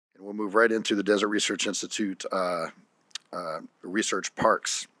We'll move right into the Desert Research Institute Research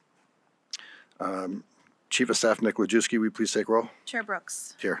Parks. Chief of Staff Nick Lajewski, will you please take roll? Chair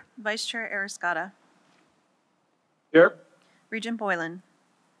Brooks. Here. Vice Chair Ariscata. Here. Regent Boylan.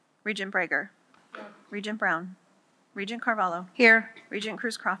 Regent Brager. Regent Brown. Regent Carvalho. Here. Regent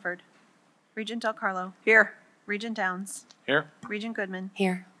Cruz Crawford. Regent Del Carlo. Here. Regent Downs. Here. Regent Goodman.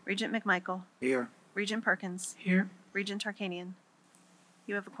 Here. Regent McMichael. Here. Regent Perkins. Here. Regent Tarkanian.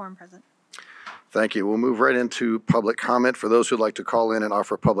 You have a quorum present. Thank you. We'll move right into public comment. For those who'd like to call in and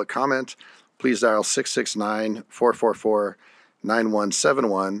offer public comment, please dial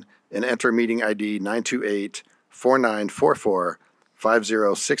 669-444-9171 and enter meeting ID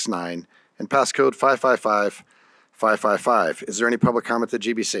 928-4944-5069 and passcode 555-555. Is there any public comment at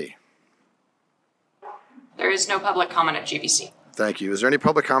GBC? There is no public comment at GBC. Thank you. Is there any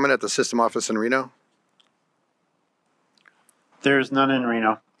public comment at the system office in Reno? There's none in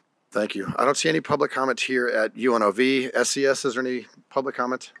Reno. Thank you. I don't see any public comment here at UNLV. SCS, is there any public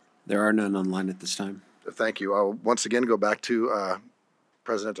comment? There are none online at this time. Thank you. I'll once again go back to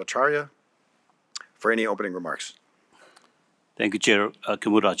President Acharya for any opening remarks. Thank you, Chair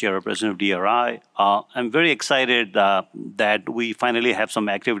Kimura, Chair President of DRI. I'm very excited that we finally have some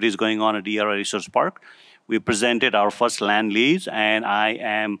activities going on at DRI Research Park. We presented our first land lease, and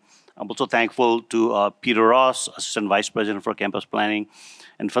I'm also thankful to Peter Ross, Assistant Vice President for Campus Planning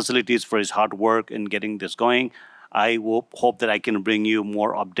and Facilities, for his hard work in getting this going. I hope that I can bring you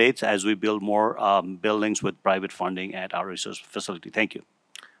more updates as we build more buildings with private funding at our research facility. Thank you.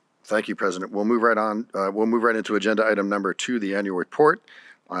 Thank you, President. We'll move right on. We'll move right into agenda item number 2, the annual report.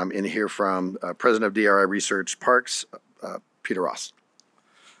 I'm in here from President of DRI Research Parks, Peter Ross.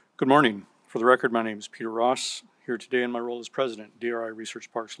 Good morning. For the record, my name is Peter Ross, here today in my role as President, DRI Research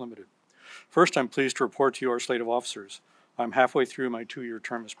Parks Limited. First, I'm pleased to report to you our slate of officers. I'm halfway through my 2-year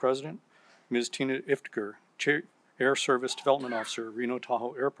term as President. Ms. Tina Iftiger, Air Service Development Officer, Reno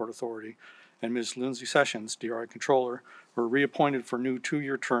Tahoe Airport Authority, and Ms. Lindsay Sessions, DRI Controller, were reappointed for new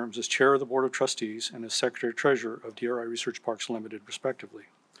 2-year terms as Chair of the Board of Trustees and as Secretary-Treasurer of DRI Research Parks Limited, respectively.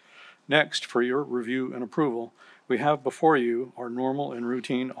 Next, for your review and approval, we have before you our normal and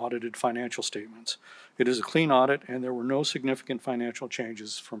routine audited financial statements. It is a clean audit, and there were no significant financial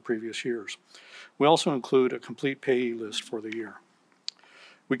changes from previous years. We also include a complete payee list for the year.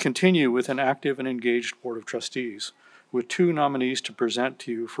 We continue with an active and engaged Board of Trustees, with 2 nominees to present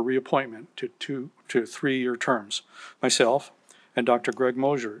to you for reappointment to 3-year terms, myself and Dr. Greg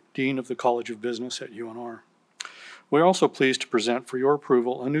Mosier, Dean of the College of Business at UNR. We are also pleased to present for your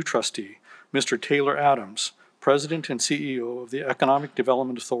approval a new trustee, Mr. Taylor Adams, President and CEO of the Economic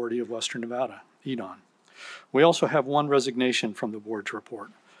Development Authority of Western Nevada, EDON. We also have 1 resignation from the board to report.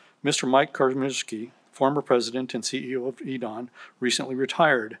 Mr. Mike Karminsky, former President and CEO of EDON, recently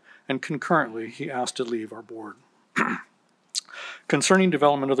retired, and concurrently he asked to leave our board. Concerning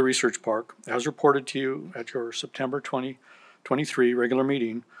development of the research park, as reported to you at your September 2023 regular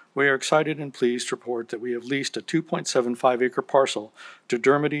meeting, we are excited and pleased to report that we have leased a 2.75-acre parcel to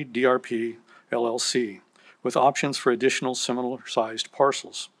Dermody DRP LLC, with options for additional similar-sized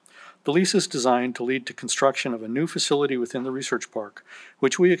parcels. The lease is designed to lead to construction of a new facility within the research park,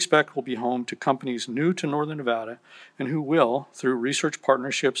 which we expect will be home to companies new to Northern Nevada and who will, through research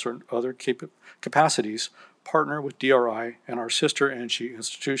partnerships or other capacities, partner with DRI and our sister NSHE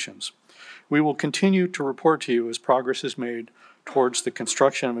institutions. We will continue to report to you as progress is made towards the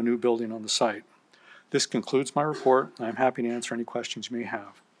construction of a new building on the site. This concludes my report, and I'm happy to answer any questions you may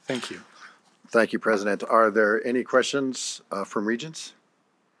have. Thank you. Thank you, President. Are there any questions from Regents?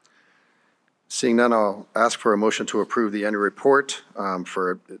 Seeing none, I'll ask for a motion to approve the annual report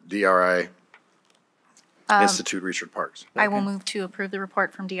for DRI Institute Research Parks. I will move to approve the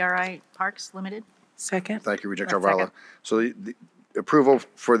report from DRI Parks Limited. Second. Thank you, Regent Carvalho. So the approval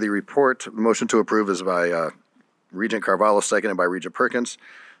for the report, the motion to approve is by Regent Carvalho, seconded by Regent Perkins.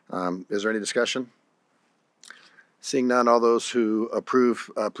 Is there any discussion? Seeing none, all those who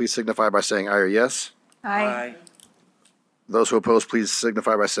approve, please signify by saying aye or yes. Aye. Those who oppose, please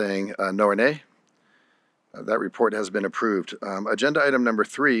signify by saying no or nay. That report has been approved. Agenda item number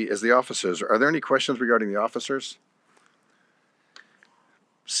 3 is the officers. Are there any questions regarding the officers?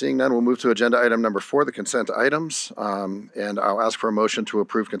 Seeing none, we'll move to agenda item number 4, the consent items. And I'll ask for a motion to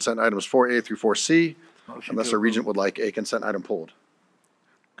approve consent items 4A through 4C, unless a regent would like a consent item pulled.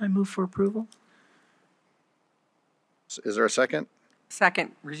 I move for approval. Is there a second?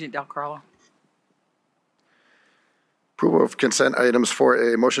 Second, Regent Del Carlo. Approval of consent items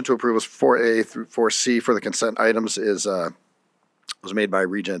 4A, motion to approve 4A through 4C for the consent items was made by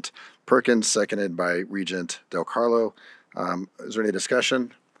Regent Perkins, seconded by Regent Del Carlo. Is there any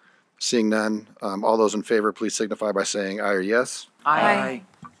discussion? Seeing none, all those in favor, please signify by saying aye or yes. Aye.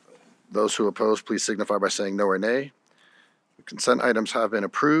 Those who oppose, please signify by saying no or nay. The consent items have been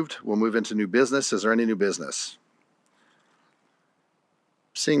approved. We'll move into new business. Is there any new business?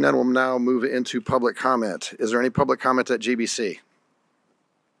 Seeing none, we'll now move into public comment. Is there any public comment at GBC?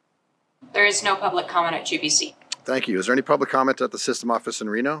 There is no public comment at GBC. Thank you. Is there any public comment at the system office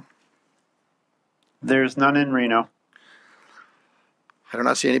in Reno? There's none in Reno. I do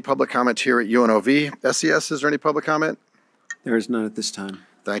not see any public comment here at UNOV. SES, is there any public comment? There is none at this time.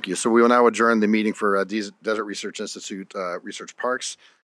 Thank you. So we will now adjourn the meeting for Desert Research Institute Research Parks.